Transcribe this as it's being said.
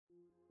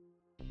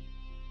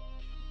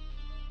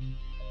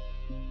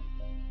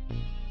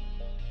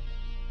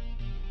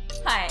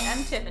Hi,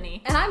 I'm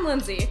Tiffany. And I'm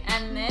Lindsay.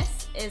 And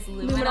this is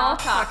Luminol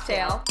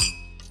Cocktail.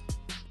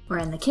 We're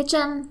in the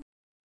kitchen.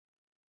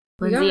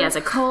 Lindsay has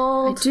a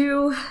cold. I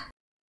do.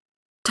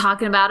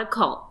 Talking about a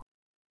cult.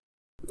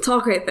 It's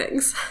all great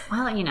things.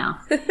 Well,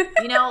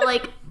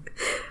 like,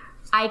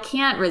 I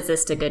can't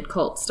resist a good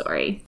cult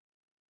story,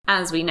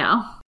 as we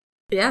know.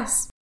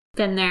 Yes.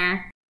 Been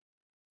there,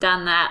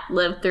 done that,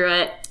 lived through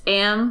it,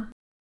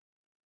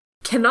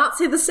 Cannot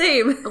say the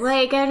same.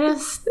 Like, I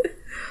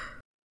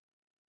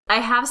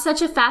have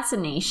such a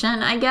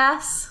fascination, I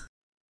guess.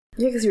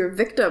 Yeah, because you're a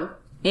victim.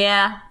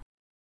 Yeah.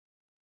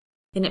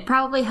 And it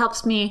probably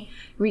helps me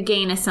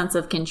regain a sense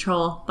of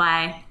control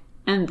by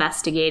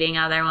investigating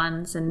other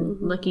ones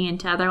and looking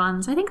into other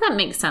ones. I think that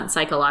makes sense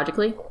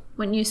psychologically,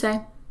 wouldn't you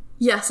say?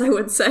 Yes, I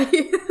would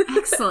say.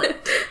 Excellent.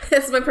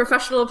 It's my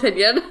professional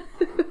opinion.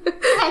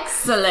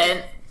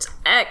 Excellent.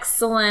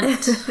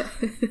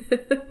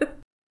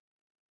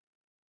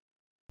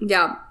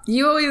 Yeah,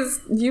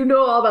 you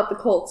know all about the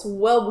cults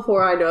well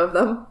before I know of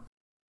them.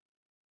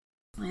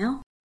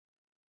 Well,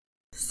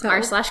 So.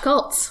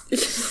 r/cults.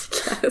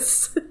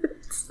 Yes.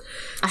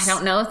 I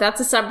don't know if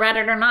that's a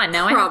subreddit or not.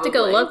 Now I have to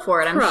go look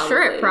for it. I'm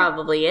sure it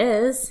probably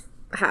is.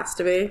 Has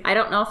to be. I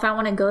don't know if I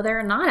want to go there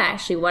or not,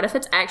 actually. What if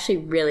it's actually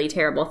really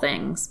terrible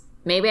things?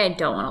 Maybe I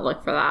don't want to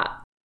look for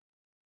that.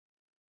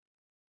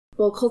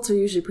 Well, cults are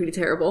usually pretty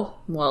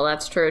terrible. Well,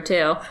 that's true,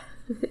 too.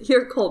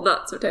 Your cult,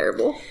 not so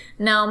terrible.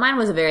 No, mine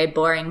was a very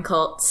boring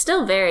cult.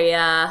 Still very,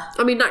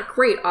 I mean, not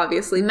great,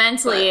 obviously.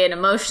 mentally and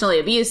emotionally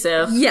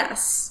abusive.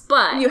 Yes.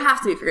 But you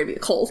have to be if you're going to be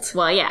a cult.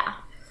 Well, yeah.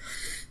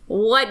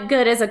 What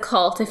good is a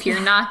cult if you're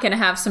not going to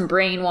have some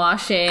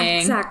brainwashing?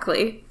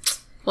 Exactly.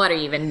 What are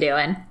you even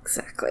doing?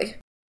 Exactly.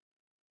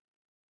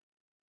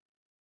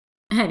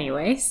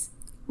 Anyways.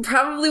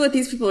 Probably what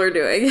these people are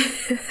doing.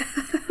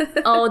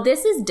 Oh,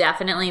 this is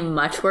definitely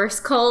much worse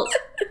cult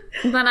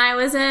than I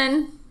was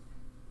in.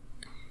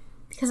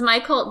 Because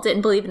my cult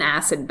didn't believe in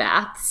acid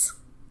baths.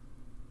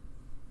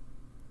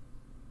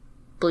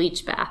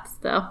 Bleach baths,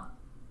 though.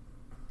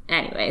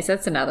 Anyways,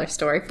 that's another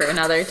story for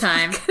another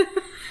time.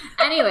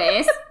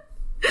 Anyways.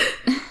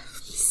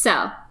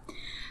 So,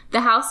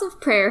 the House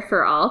of Prayer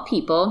for All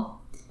People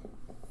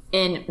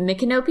in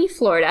Micanopy,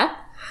 Florida,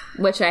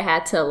 which I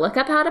had to look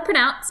up how to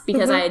pronounce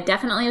because I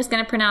definitely was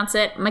going to pronounce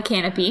it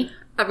Micanopy.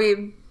 I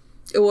mean,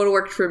 it would have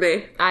worked for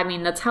me. I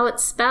mean, that's how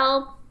it's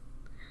spelled.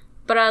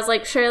 But I was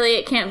like, surely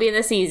it can't be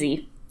this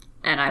easy.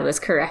 And I was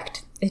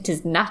correct. It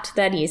is not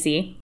that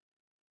easy.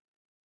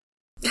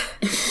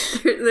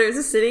 There's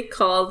a city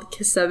called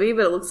Kissimmee,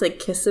 but it looks like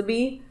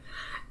Kissimmee.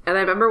 And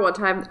I remember one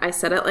time I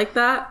said it like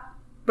that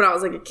when I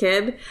was like a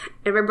kid.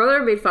 And my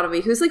brother made fun of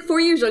me. He was like 4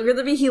 years younger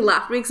than me. He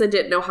laughed at me because I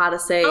didn't know how to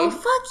say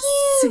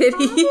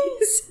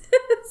cities.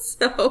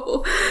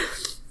 So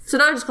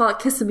now I just call it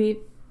Kissimmee.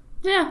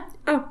 Yeah.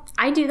 Oh.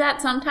 I do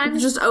that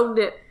sometimes. Just owned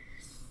it.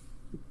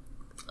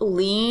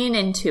 Lean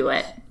into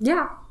it.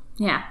 Yeah.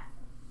 Yeah.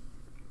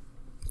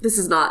 This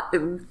is not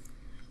in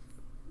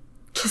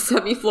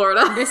Kissimmee,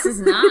 Florida. This is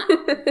not.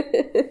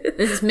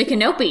 This is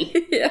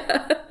Micanopy.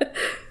 Yeah.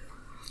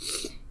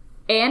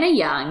 Anna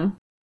Young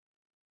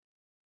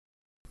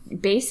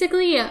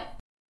basically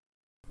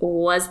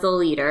was the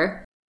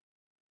leader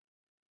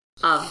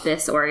of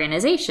this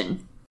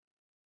organization.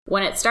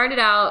 When it started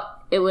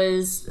out, it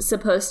was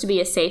supposed to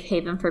be a safe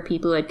haven for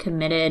people who had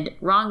committed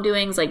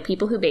wrongdoings, like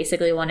people who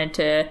basically wanted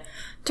to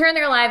turn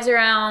their lives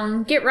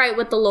around, get right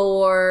with the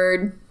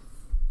Lord,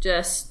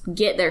 just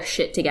get their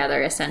shit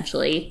together,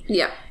 essentially.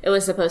 Yeah. It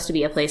was supposed to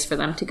be a place for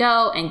them to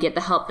go and get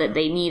the help that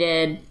they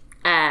needed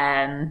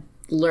and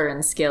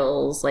learn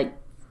skills, like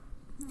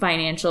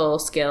financial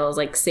skills,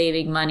 like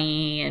saving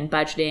money and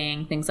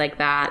budgeting, things like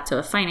that. So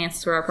if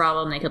finances were a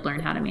problem, they could learn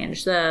how to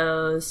manage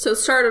those. So it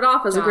started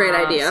off as a great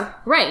idea.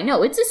 Right.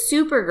 No, it's a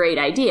super great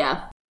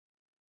idea.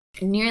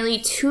 Nearly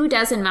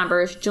 24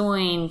 members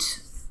joined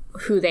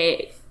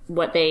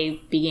what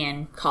they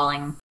began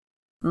calling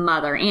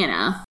Mother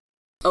Anna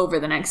over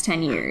the next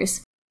 10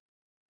 years.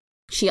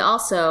 She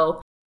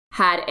also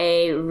had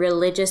a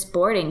religious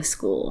boarding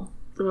school.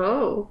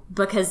 Oh.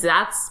 Because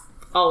that's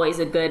always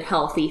a good,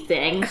 healthy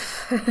thing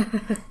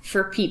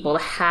for people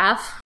to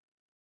have.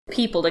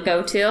 People to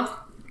go to.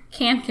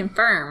 Can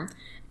confirm.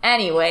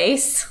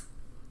 Anyways.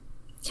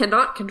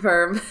 Cannot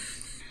confirm.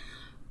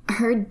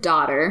 Her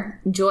daughter,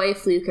 Joy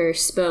Fluker,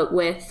 spoke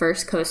with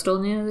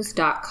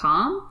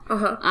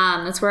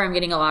firstcoastalnews.com. That's where I'm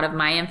getting a lot of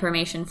my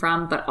information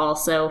from, but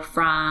also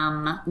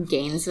from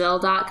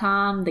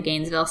Gainesville.com. The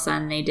Gainesville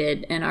Sun, they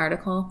did an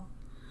article.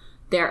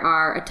 There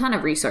are a ton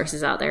of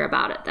resources out there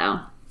about it,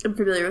 though. I'm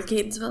familiar with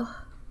Gainesville.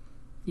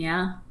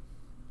 Yeah.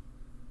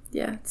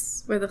 Yeah,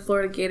 it's where the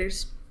Florida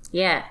Gators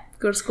go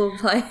to school and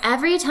play.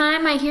 Every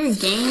time I hear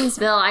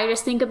Gainesville, I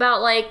just think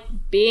about, like,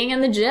 being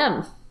in the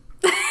gym.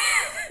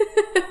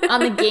 On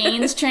the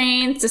Gaines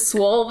trains to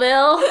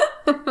Swoleville.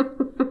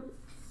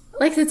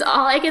 Like, that's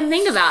all I can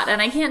think about,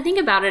 and I can't think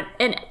about it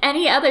in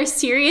any other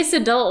serious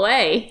adult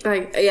way.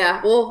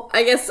 Well,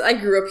 I guess I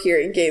grew up here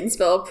in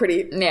Gainesville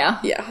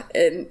Yeah,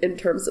 in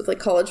terms of, like,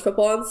 college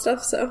football and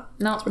stuff, so.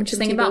 No, I'm just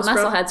thinking about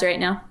Muscleheads right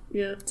now.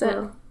 Yeah. That's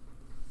it.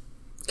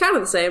 Kind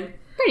of the same.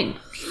 Pretty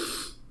much.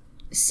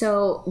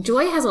 So,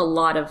 Joy has a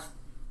lot of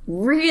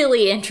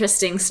really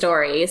interesting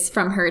stories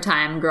from her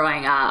time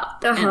growing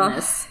up in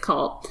this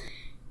cult.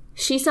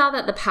 She saw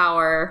that the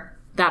power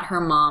that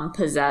her mom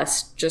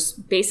possessed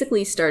just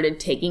basically started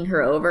taking her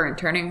over and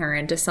turning her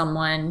into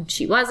someone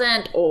she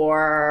wasn't,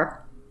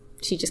 or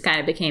she just kind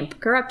of became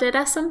corrupted,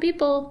 as some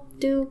people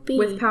do be.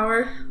 With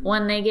power?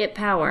 When they get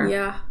power.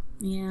 Yeah.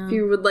 Yeah. If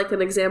you would like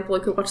an example,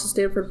 you could watch the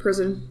Stanford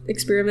Prison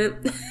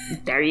Experiment.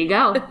 There you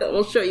go. That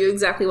will show you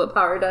exactly what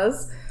power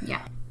does.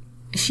 Yeah.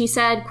 She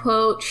said,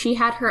 quote, she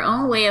had her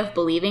own way of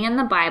believing in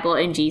the Bible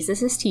and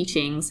Jesus'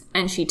 teachings,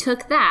 and she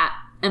took that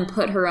and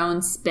put her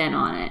own spin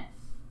on it.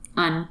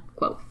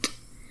 Unquote.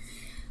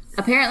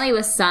 Apparently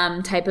with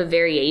some type of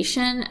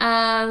variation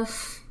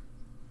of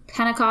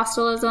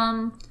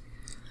Pentecostalism.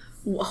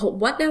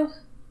 What now?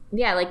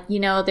 Yeah, like, you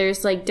know,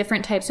 there's, like,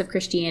 different types of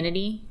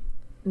Christianity.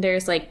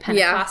 There's, like,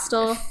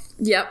 Pentecostal.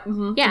 Yep.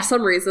 Mm-hmm. Yeah. For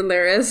some reason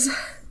there is.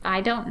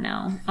 I don't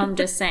know. I'm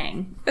just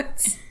saying.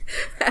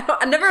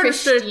 I never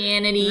understood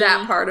Christianity.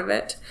 That part of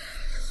it.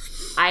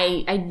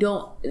 I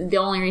don't... The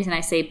only reason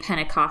I say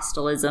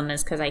Pentecostalism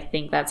is because I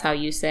think that's how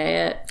you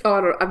say it.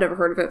 Oh, I've never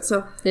heard of it,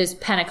 so. There's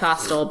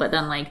Pentecostal, but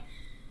then, like...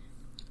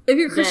 If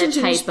you're Christian,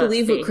 you just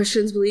believe what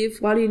Christians believe.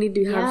 Why do you need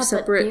to have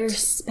separate... But they're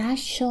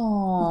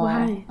special.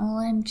 Why?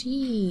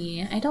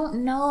 OMG. I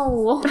don't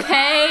know,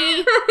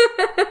 okay?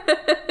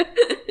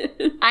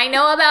 I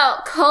know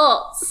about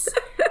cults.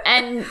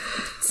 And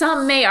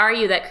some may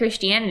argue that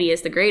Christianity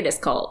is the greatest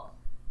cult.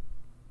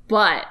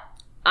 But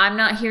I'm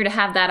not here to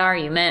have that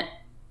argument.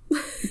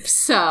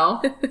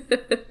 So,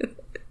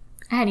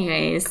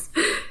 anyways.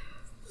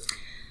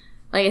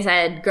 Like I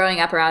said,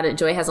 growing up around it,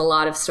 Joy has a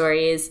lot of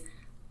stories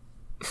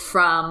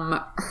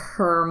from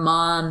her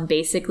mom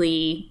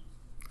basically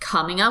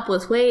coming up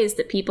with ways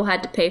that people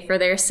had to pay for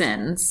their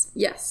sins.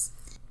 Yes.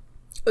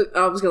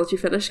 I was going to let you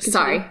finish. Continue.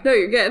 Sorry. No,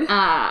 you're good.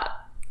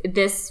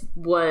 This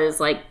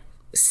was like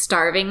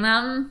starving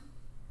them,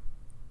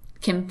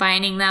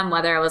 confining them,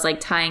 whether it was like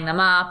tying them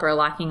up or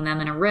locking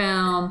them in a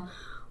room,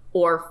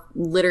 or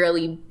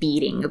literally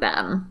beating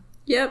them.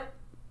 Yep.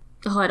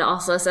 Oh, it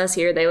also says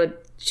here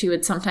she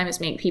would sometimes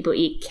make people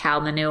eat cow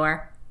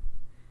manure.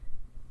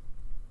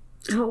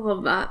 I don't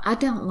love that. I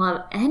don't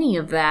love any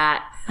of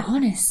that,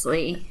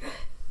 honestly.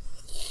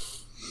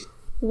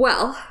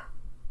 Well,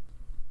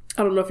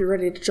 I don't know if you're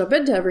ready to jump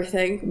into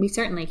everything. We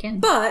certainly can.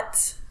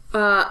 But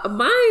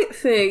my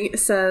thing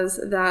says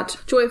that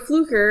Joy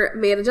Fluker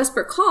made a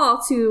desperate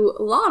call to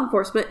law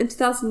enforcement in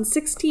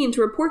 2016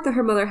 to report that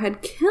her mother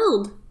had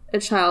killed a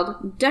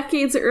child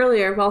decades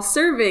earlier while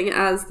serving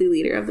as the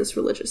leader of this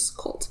religious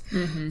cult.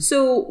 Mm-hmm.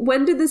 So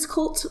when did this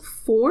cult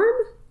form?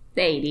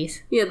 The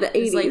 80s. Yeah, the 80s.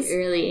 It's like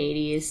early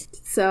 80s.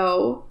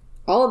 So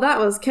all of that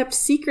was kept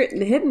secret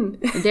and hidden.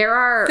 There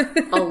are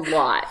a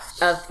lot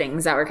of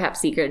things that were kept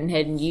secret and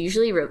hidden,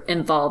 usually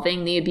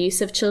involving the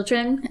abuse of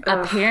children.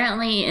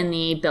 Apparently in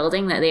the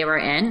building that they were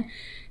in,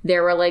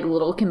 there were like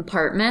little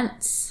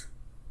compartments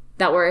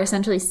that were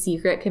essentially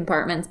secret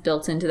compartments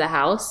built into the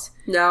house.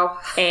 No.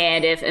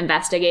 And if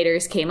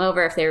investigators came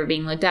over, if they were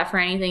being looked at for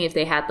anything, if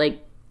they had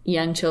like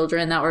young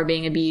children that were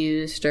being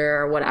abused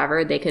or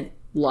whatever, they could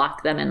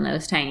lock them in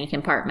those tiny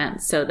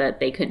compartments so that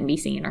they couldn't be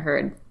seen or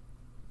heard.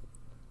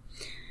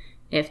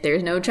 If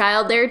there's no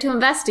child there to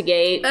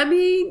investigate. I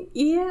mean,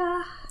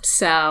 yeah.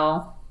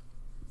 So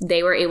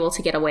they were able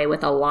to get away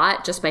with a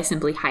lot just by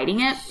simply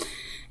hiding it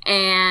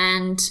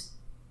and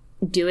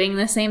doing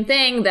the same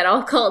thing that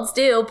all cults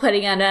do,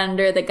 putting it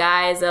under the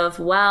guise of,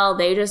 well,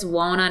 they just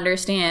won't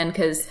understand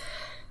because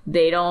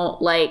they don't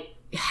like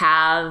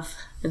have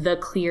the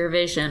clear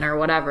vision or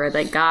whatever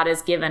that God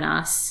has given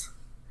us.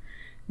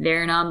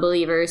 They're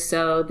non-believers,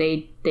 so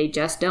they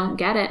just don't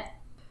get it.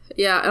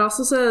 Yeah, it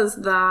also says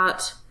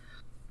that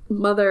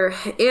Mother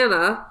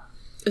Anna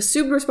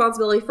assumed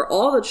responsibility for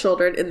all the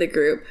children in the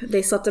group.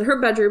 They slept in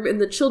her bedroom, and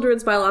the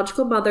children's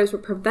biological mothers were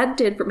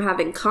prevented from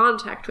having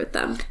contact with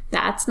them.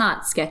 That's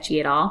not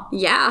sketchy at all.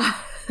 Yeah.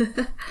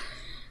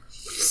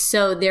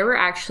 So there were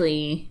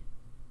actually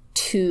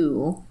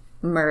 2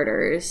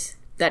 murders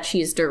that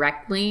she's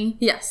directly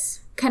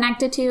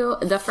connected to.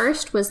 The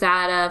first was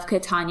that of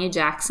Katanya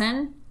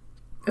Jackson,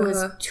 who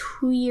was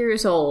 2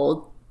 years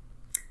old.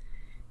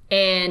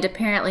 And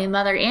apparently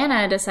Mother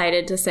Anna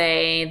decided to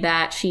say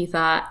that she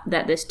thought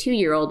that this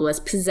 2-year-old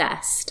was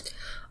possessed.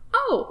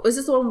 Oh, is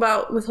this the one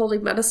about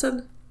withholding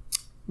medicine?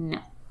 No.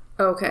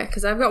 Okay,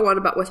 because I've got one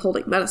about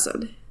withholding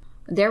medicine.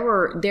 There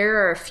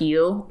are a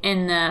few.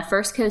 In the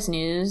First Coast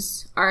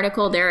News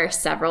article, there are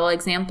several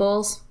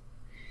examples.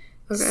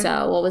 Okay.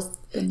 So, what was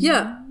the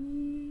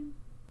name?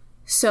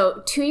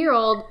 So,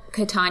 2-year-old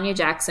Katanya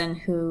Jackson,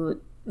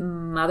 who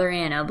Mother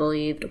Anna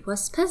believed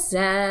was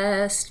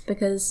possessed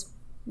because,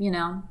 you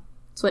know,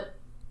 it's what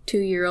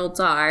 2-year-olds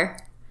are.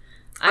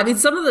 I mean,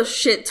 some of the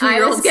shit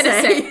 2-year-olds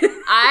say.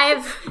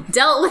 I've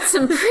dealt with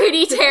some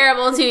pretty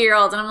terrible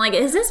 2-year-olds, and I'm like,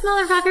 is this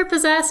motherfucker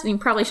possessed? I mean,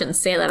 probably shouldn't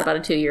say that about a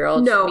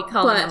 2-year-old. No, should be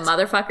calling them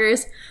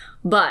motherfuckers.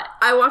 But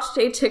I watched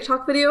a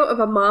TikTok video of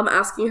a mom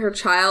asking her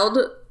child,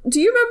 do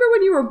you remember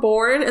when you were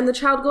born? And the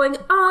child going,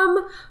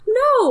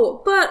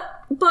 no, but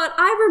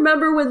I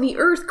remember when the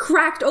earth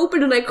cracked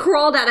open and I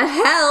crawled out of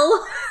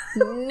hell.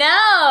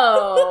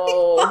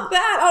 No. Fuck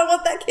that. I don't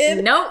want that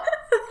kid. Nope.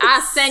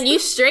 I'll send you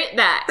straight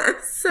back.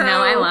 No,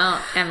 I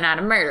won't. I'm not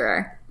a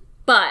murderer.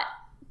 But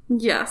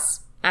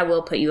yes, I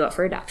will put you up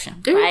for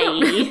adoption.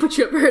 Bye. Put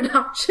you up for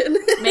adoption.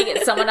 Make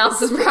it someone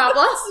else's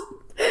problem.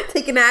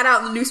 Take an ad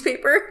out in the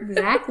newspaper.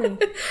 Exactly.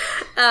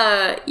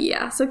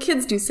 Yeah, so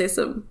kids do say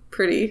some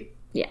pretty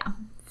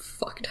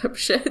fucked up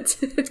shit.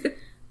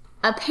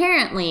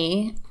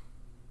 Apparently,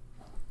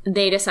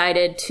 they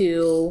decided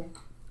to,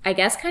 I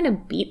guess, kind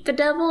of beat the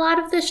devil out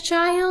of this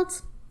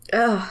child.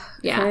 Ugh.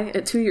 Yeah. Okay,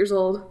 at 2 years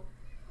old.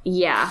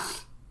 Yeah.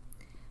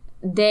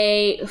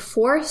 They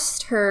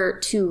forced her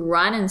to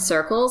run in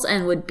circles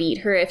and would beat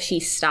her if she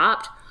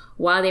stopped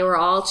while they were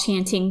all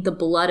chanting the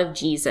blood of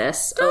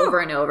Jesus over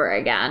and over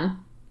again.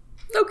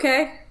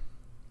 Okay.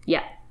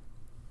 Yeah.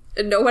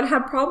 And no one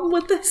had a problem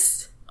with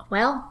this?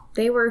 Well,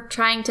 they were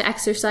trying to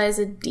exorcise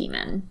a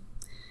demon.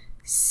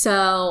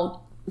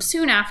 So,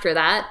 soon after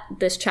that,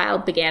 this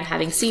child began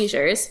having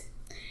seizures.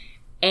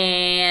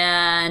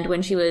 And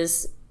when she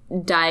was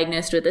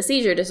diagnosed with a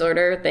seizure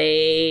disorder,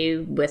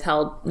 they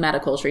withheld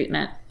medical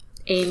treatment.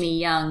 Amy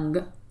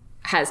Young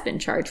has been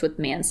charged with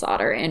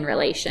manslaughter in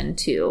relation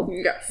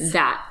to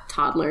that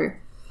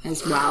toddler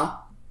as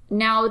well.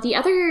 Now, the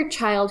other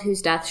child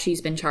whose death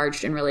she's been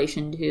charged in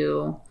relation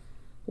to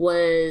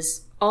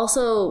was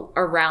also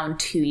around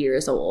 2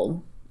 years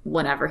old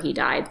whenever he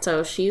died.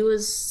 So she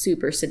was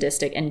super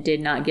sadistic and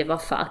did not give a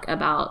fuck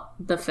about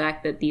the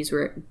fact that these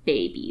were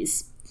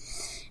babies.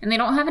 And they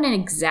don't have an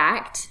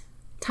exact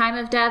time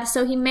of death,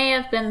 so he may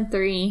have been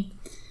 3.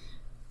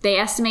 They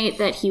estimate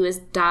that he was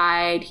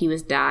died.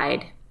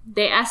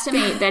 They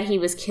estimate that he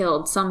was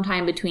killed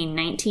sometime between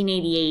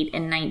 1988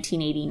 and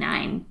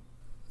 1989.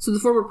 So the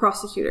former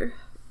prosecutor,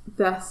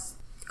 Beth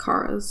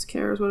Caras,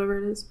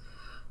 whatever it is,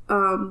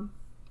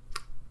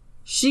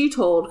 she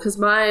told,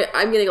 because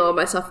I'm getting all of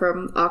my stuff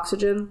from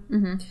Oxygen.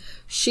 Mm-hmm.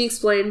 She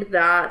explained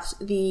that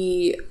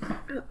the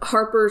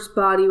Harper's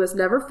body was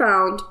never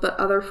found, but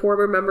other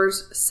former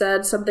members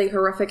said something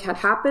horrific had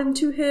happened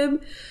to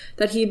him,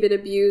 that he had been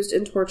abused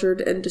and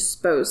tortured and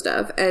disposed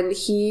of. And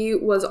he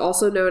was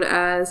also known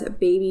as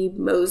Baby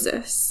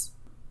Moses,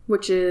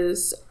 which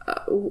is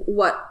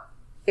what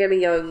Anna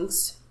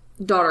Young's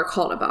daughter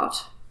called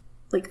about.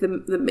 Like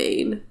the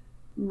main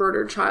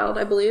murdered child,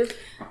 I believe.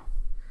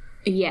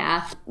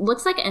 Yeah.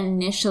 Looks like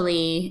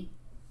initially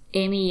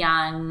Amy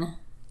Young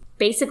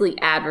basically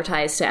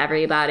advertised to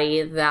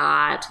everybody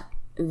that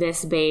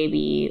this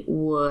baby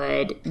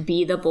would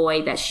be the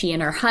boy that she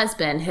and her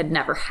husband had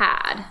never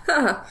had.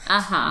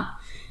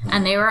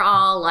 And they were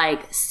all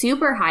like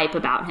super hype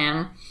about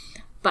him.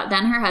 But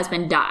then her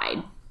husband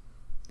died.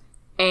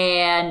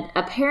 And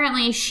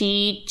apparently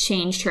she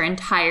changed her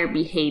entire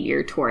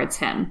behavior towards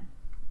him.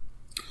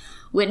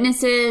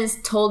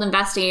 Witnesses told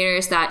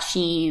investigators that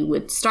she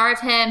would starve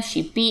him,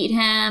 she beat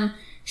him,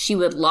 she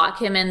would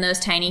lock him in those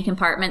tiny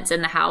compartments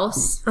in the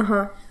house.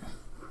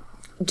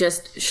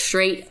 Just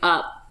straight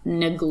up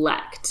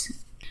neglect.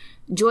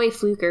 Joy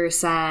Fluker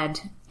said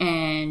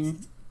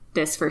in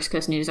this First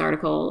Coast News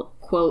article,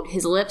 quote,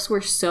 his lips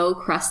were so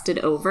crusted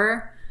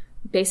over,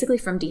 basically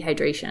from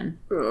dehydration.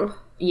 Ugh.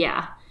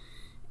 Yeah.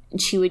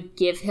 She would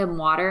give him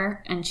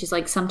water, and she's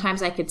like,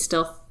 sometimes I could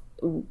still...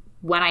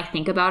 when I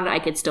think about it, I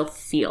could still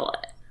feel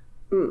it.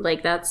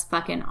 Like, that's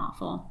fucking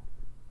awful.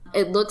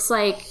 It looks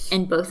like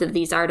in both of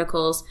these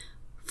articles,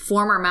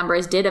 former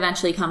members did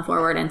eventually come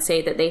forward and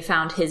say that they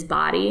found his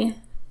body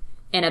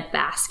in a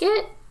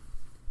basket.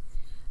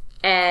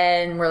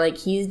 And were like,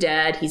 he's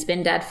dead. He's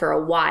been dead for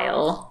a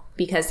while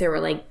because there were,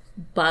 like,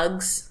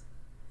 bugs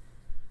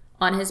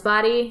on his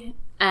body.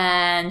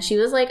 And she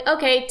was like,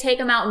 okay, take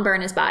him out and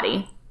burn his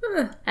body.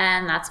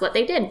 And that's what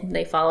they did.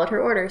 They followed her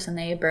orders and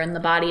they burned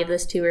the body of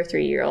this 2 or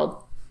 3 year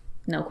old.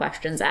 No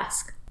questions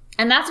asked.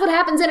 And that's what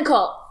happens in a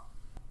cult.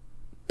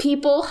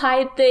 People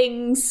hide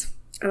things.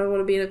 I don't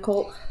want to be in a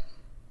cult.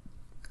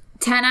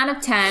 10 out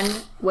of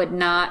 10 would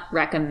not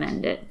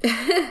recommend it.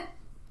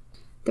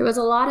 There was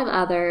a lot of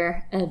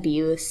other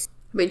abuse.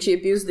 I mean, she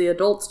abused the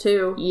adults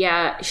too.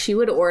 Yeah, she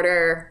would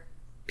order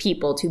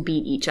people to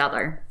beat each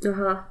other.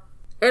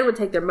 And would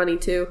take their money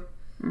too.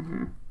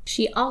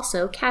 She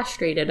also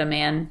castrated a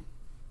man.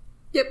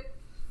 Yep.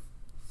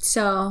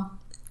 So,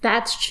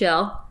 that's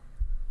chill.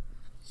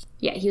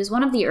 Yeah, he was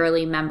one of the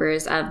early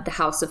members of the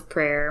House of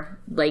Prayer,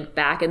 like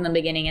back in the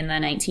beginning in the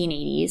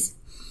 1980s.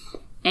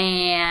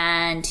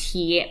 And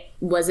he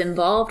was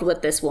involved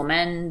with this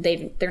woman.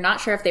 They're not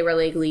sure if they were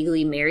like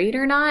legally married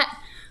or not,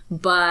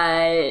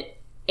 but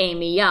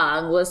Amy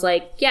Young was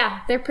like,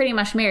 yeah, they're pretty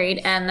much married.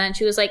 And then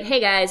she was like, hey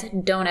guys,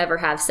 don't ever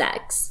have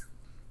sex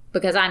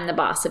because I'm the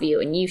boss of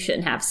you and you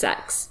shouldn't have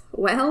sex.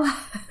 Well,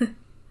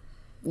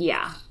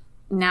 Yeah.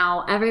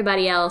 Now,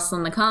 everybody else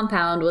on the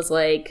compound was,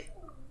 like,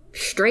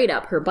 straight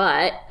up her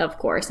butt, of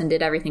course, and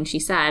did everything she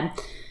said.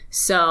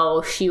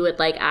 So she would,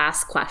 like,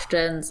 ask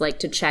questions, like,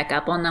 to check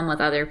up on them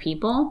with other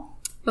people.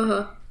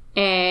 Uh-huh.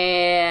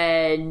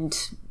 And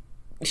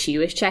she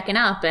was checking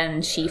up,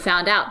 and she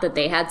found out that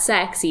they had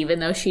sex, even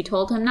though she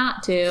told him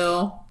not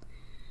to.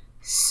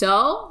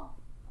 So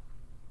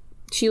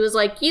she was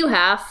like, you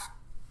have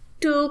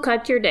to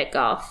cut your dick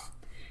off.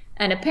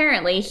 And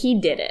apparently he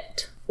did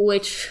it,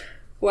 which...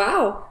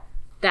 Wow.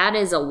 That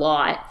is a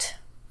lot.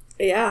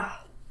 Yeah.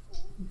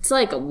 It's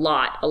like a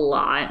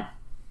lot.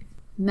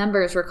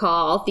 Members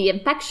recall the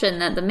infection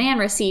that the man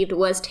received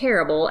was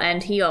terrible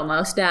and he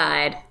almost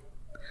died.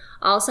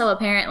 Also,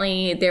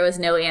 apparently, there was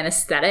no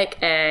anesthetic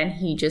and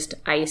he just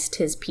iced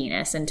his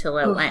penis until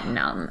it went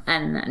numb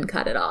and then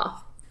cut it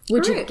off.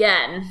 Which,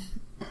 again,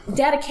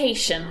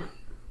 dedication.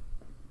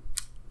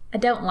 I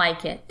don't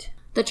like it.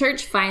 The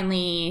church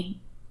finally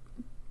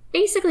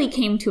basically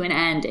came to an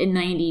end in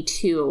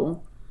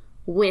 92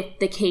 with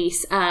the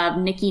case of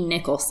Nikki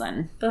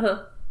Nicholson.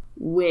 Uh-huh.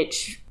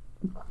 Which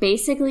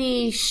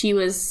basically she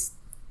was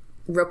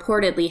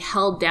reportedly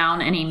held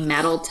down in a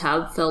metal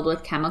tub filled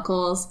with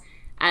chemicals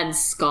and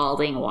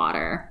scalding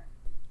water.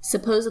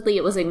 Supposedly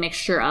it was a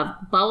mixture of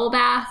bubble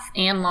bath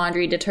and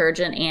laundry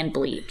detergent and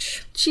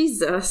bleach.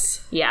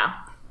 Jesus. Yeah.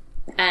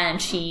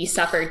 And she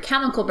suffered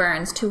chemical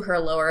burns to her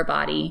lower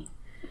body.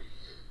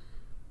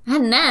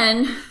 And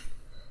then,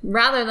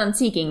 rather than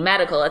seeking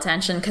medical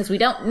attention, because we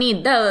don't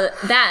need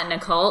that in a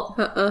cult,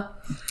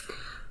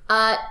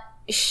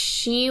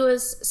 she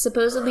was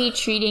supposedly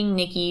treating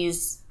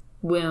Nikki's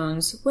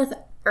wounds with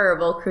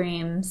herbal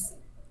creams,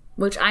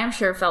 which I'm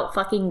sure felt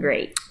fucking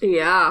great.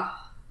 Yeah.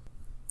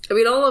 I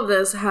mean, all of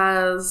this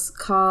has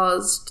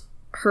caused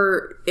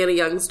her and a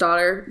young's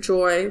daughter,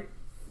 Joy,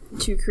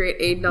 to create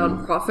a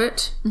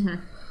nonprofit.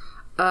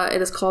 Mm-hmm.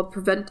 It is called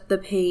Prevent the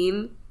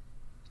Pain,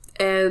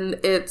 and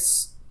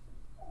it's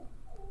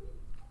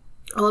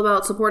all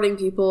about supporting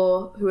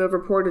people who have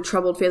reported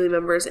troubled family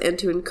members and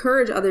to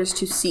encourage others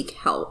to seek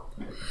help.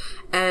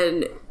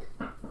 And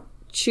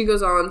she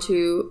goes on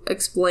to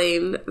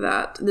explain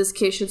that this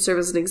case should serve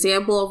as an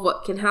example of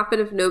what can happen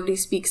if nobody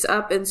speaks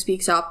up and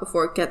speaks out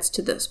before it gets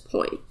to this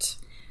point.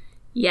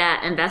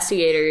 Yeah,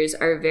 investigators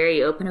are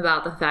very open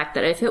about the fact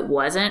that if it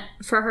wasn't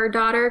for her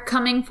daughter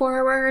coming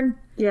forward,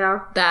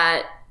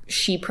 that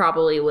she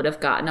probably would have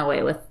gotten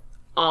away with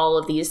all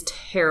of these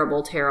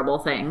terrible, terrible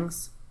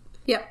things.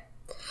 Yep.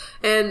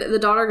 And the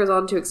daughter goes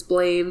on to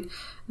explain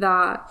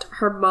that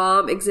her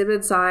mom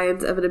exhibited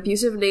signs of an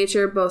abusive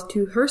nature both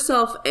to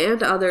herself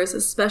and others,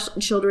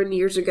 especially children,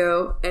 years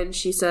ago. And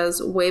she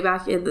says way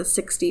back in the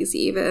 60s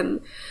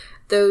even.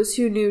 Those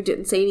who knew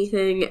didn't say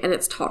anything, and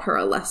it's taught her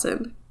a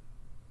lesson.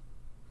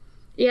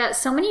 Yeah,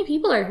 so many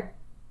people are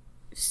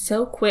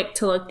so quick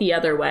to look the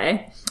other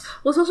way.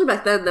 Well, especially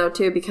back then, though,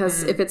 too,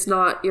 because if it's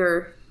not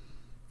your...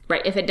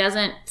 Right, if it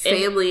doesn't...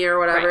 family or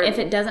whatever. Right, if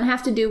it doesn't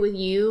have to do with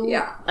you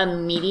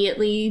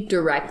immediately,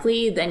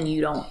 directly, then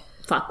you don't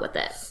fuck with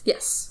it.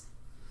 Yes.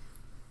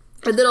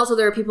 And then also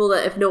there are people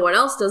that if no one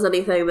else does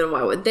anything, then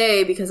why would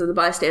they? Because of the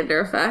bystander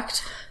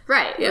effect.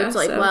 Right. Yeah, it's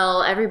like,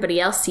 well, everybody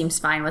else seems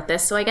fine with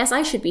this, so I guess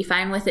I should be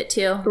fine with it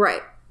too.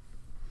 Right.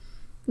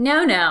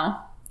 No.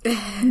 No.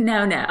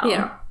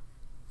 Yeah.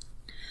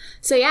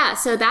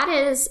 So that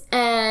is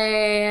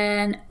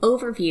an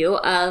overview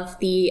of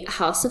the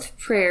House of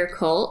Prayer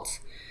cult.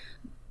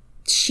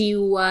 She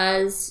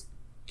was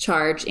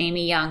charged,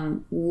 Amy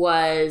Young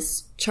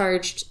was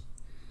charged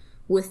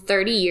with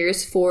 30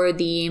 years for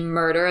the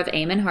murder of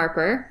Eamon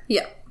Harper.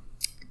 Yeah.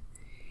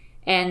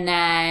 And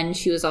then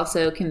she was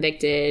also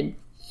convicted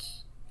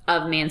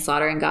of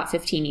manslaughter and got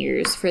 15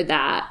 years for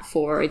that,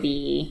 for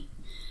the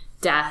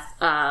death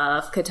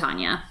of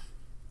Catania.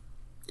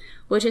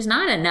 Which is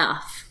not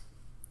enough.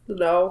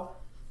 No.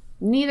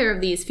 Neither of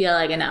these feel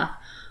like enough.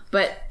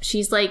 But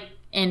she's like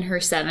in her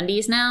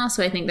 70s now,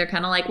 so I think they're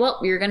kind of like, well,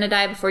 you're going to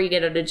die before you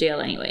get out of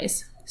jail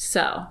anyways.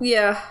 So.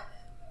 Yeah.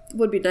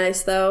 Would be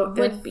nice, though.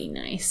 Would be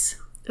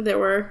nice. If there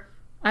were.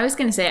 I was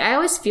going to say, I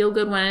always feel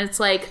good when it's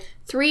like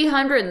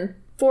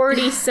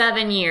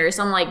 347 years.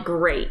 I'm like,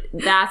 great.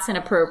 That's an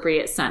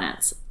appropriate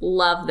sentence.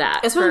 Love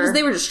that. Especially because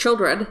they were just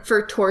children.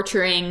 For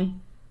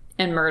torturing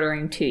and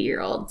murdering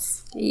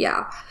 2-year-olds.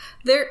 Yeah.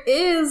 There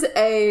is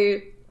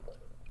a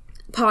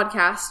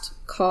podcast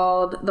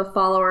called The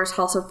Followers'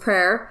 House of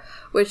Prayer,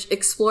 which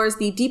explores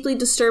the deeply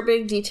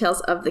disturbing details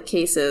of the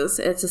cases.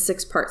 It's a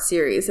 6-part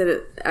series, and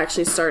it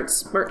actually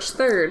starts March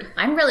 3rd.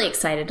 I'm really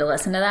excited to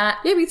listen to that.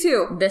 Yeah, me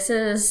too.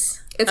 It's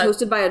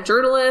hosted by a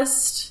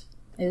journalist.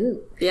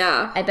 Ooh.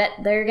 Yeah. I bet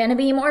they're going to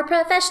be more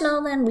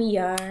professional than we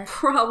are.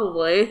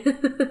 Probably.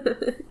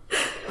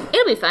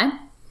 It'll be fun.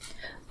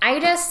 I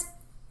don't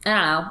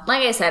know.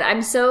 Like I said,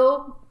 I'm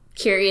so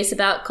curious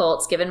about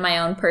cults given my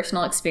own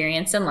personal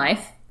experience in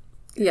life.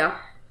 Yeah.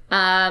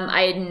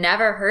 I had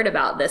never heard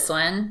about this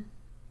one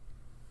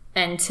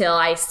until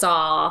I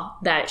saw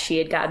that she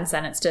had gotten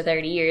sentenced to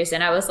 30 years.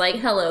 And I was like,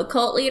 hello,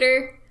 cult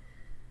leader.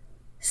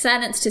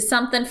 Sentenced to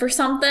something for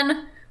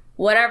something.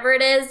 Whatever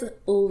it is,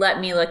 let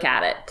me look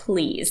at it,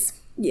 please.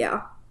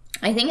 Yeah.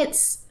 I think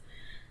it's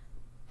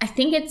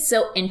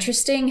so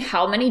interesting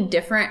how many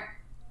different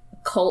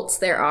cults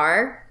there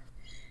are.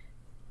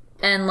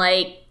 And,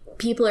 like,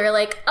 people are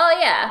like, oh,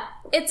 yeah,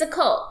 it's a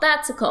cult.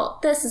 That's a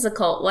cult. This is a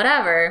cult.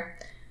 Whatever.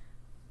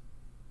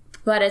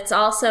 But it's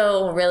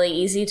also really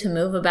easy to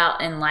move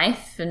about in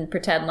life and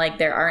pretend like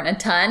there aren't a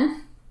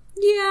ton.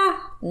 Yeah.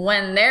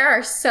 When there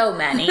are so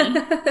many.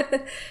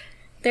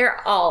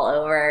 They're all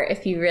over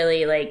if you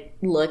really, like,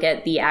 look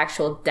at the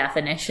actual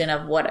definition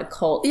of what a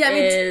cult is. Yeah,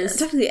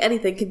 I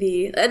mean,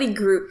 technically any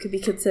group could be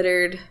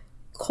considered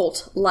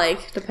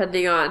cult-like,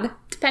 depending on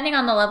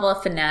the level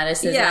of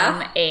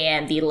fanaticism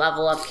and the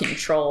level of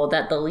control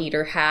that the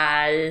leader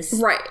has.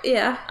 Right,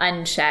 yeah.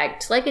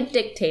 Unchecked. Like a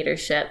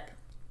dictatorship.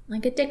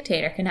 Like a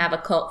dictator can have a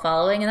cult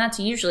following, and that's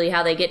usually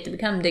how they get to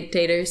become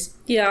dictators.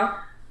 Yeah.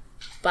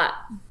 But,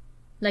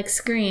 like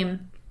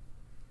Scream...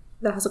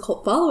 That has a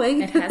cult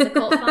following. It has a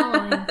cult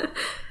following.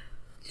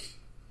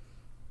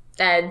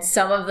 And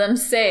some of them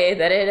say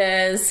that it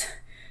is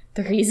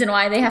the reason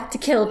why they have to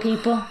kill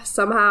people.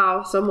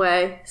 Somehow, some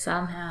way.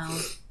 Somehow.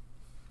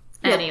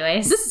 Yeah,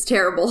 anyways. This is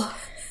terrible.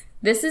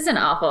 This is an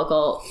awful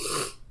cult.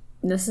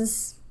 This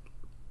is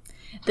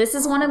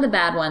one of the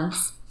bad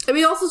ones. I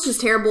mean, also it's just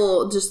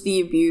terrible, just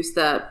the abuse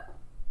that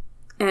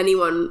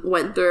anyone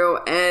went through,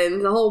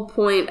 and the whole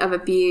point of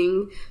it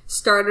being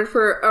started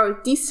for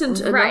a decent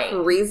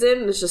enough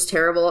reason is just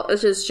terrible. It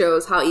just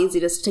shows how easy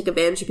it is to take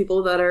advantage of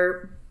people that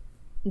are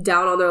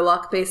down on their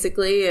luck,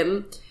 basically.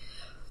 And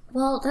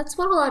well, that's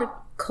what a lot of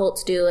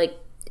cults do. Like,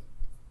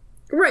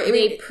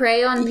 they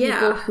prey on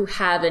people who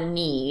have a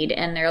need,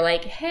 and they're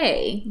like,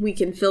 hey, we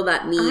can fill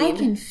that need. I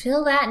can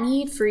fill that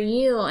need for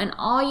you, and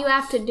all you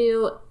have to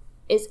do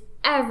is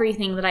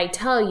everything that I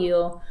tell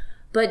you.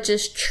 But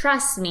just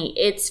trust me,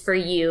 it's for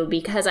you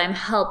because I'm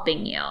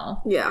helping you.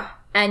 Yeah.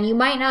 And you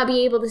might not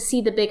be able to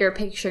see the bigger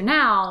picture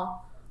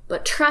now,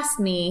 but trust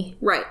me.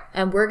 Right.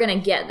 And we're going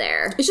to get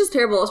there. It's just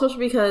terrible, especially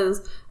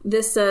because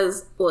this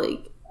says,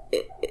 like,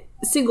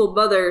 single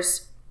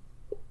mothers.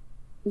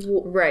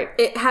 Right.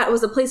 It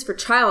was a place for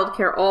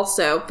childcare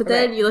also. But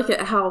then you look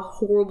at how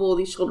horrible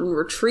these children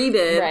were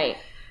treated. Right.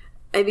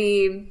 I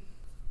mean...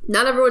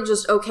 Not everyone's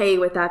just okay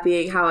with that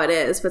being how it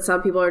is, but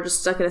some people are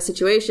just stuck in a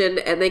situation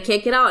and they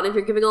can't get out. And if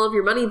you're giving all of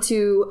your money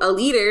to a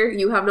leader,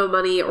 you have no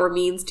money or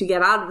means to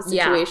get out of the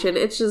situation.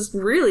 Yeah. It's just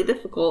really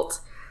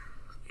difficult.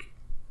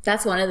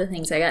 That's one of the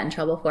things I got in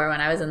trouble for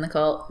when I was in the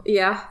cult.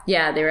 Yeah?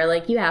 Yeah, they were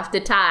like, you have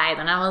to tithe.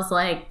 And I was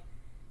like,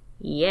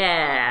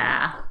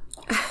 yeah.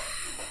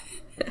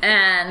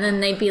 And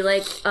then they'd be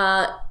like,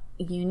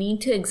 you need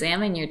to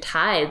examine your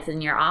tithes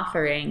and your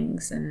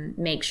offerings and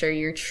make sure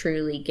you're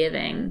truly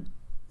giving.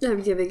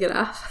 I'm giving it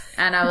off.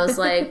 And I was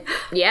like,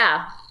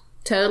 yeah,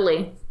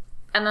 totally.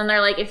 And then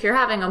they're like, if you're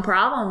having a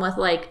problem with,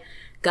 like,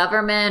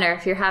 government or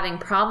if you're having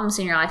problems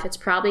in your life, it's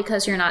probably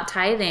because you're not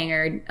tithing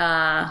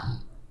or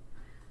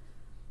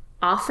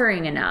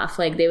offering enough.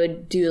 Like, they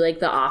would do, like,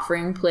 the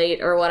offering plate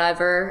or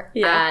whatever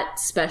at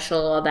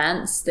special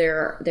events,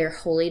 their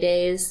holy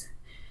days.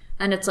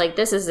 And it's like,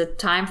 this is a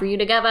time for you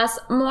to give us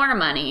more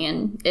money.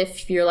 And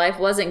if your life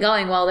wasn't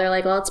going well, they're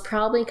like, well, it's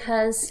probably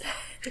because...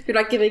 You're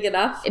not giving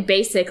enough?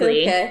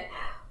 Basically. Okay.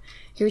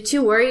 You're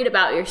too worried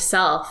about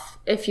yourself.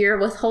 If you're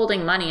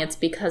withholding money, it's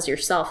because you're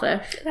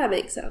selfish. That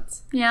makes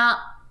sense. Yeah.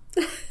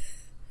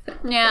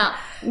 Yeah.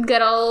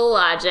 Good old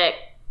logic.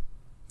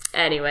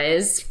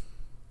 Anyways.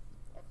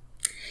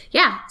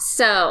 Yeah,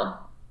 so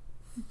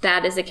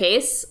that is the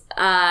case.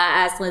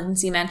 As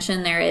Lindsay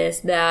mentioned, there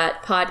is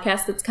that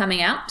podcast that's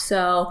coming out.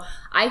 So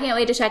I can't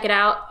wait to check it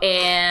out.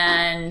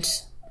 And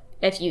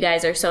if you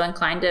guys are so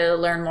inclined to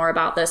learn more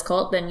about this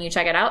cult, then you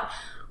check it out.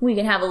 We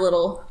can have a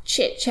little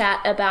chit chat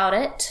about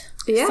it.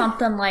 Yeah.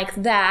 Something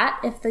like that,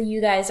 if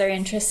you guys are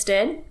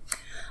interested.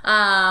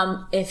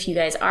 If you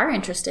guys are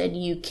interested,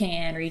 you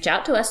can reach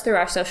out to us through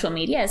our social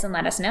medias and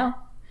let us know.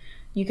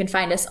 You can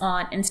find us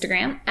on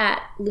Instagram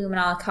at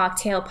Luminol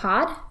Cocktail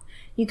Pod.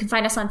 You can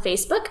find us on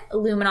Facebook,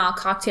 Luminol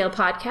Cocktail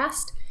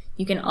Podcast.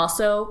 You can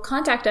also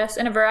contact us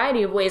in a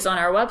variety of ways on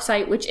our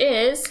website, which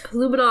is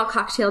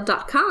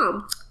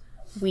luminolcocktail.com.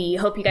 We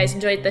hope you guys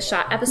enjoyed this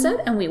shot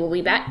episode, and we will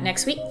be back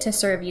next week to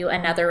serve you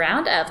another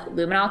round of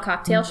Luminol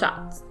Cocktail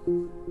Shots.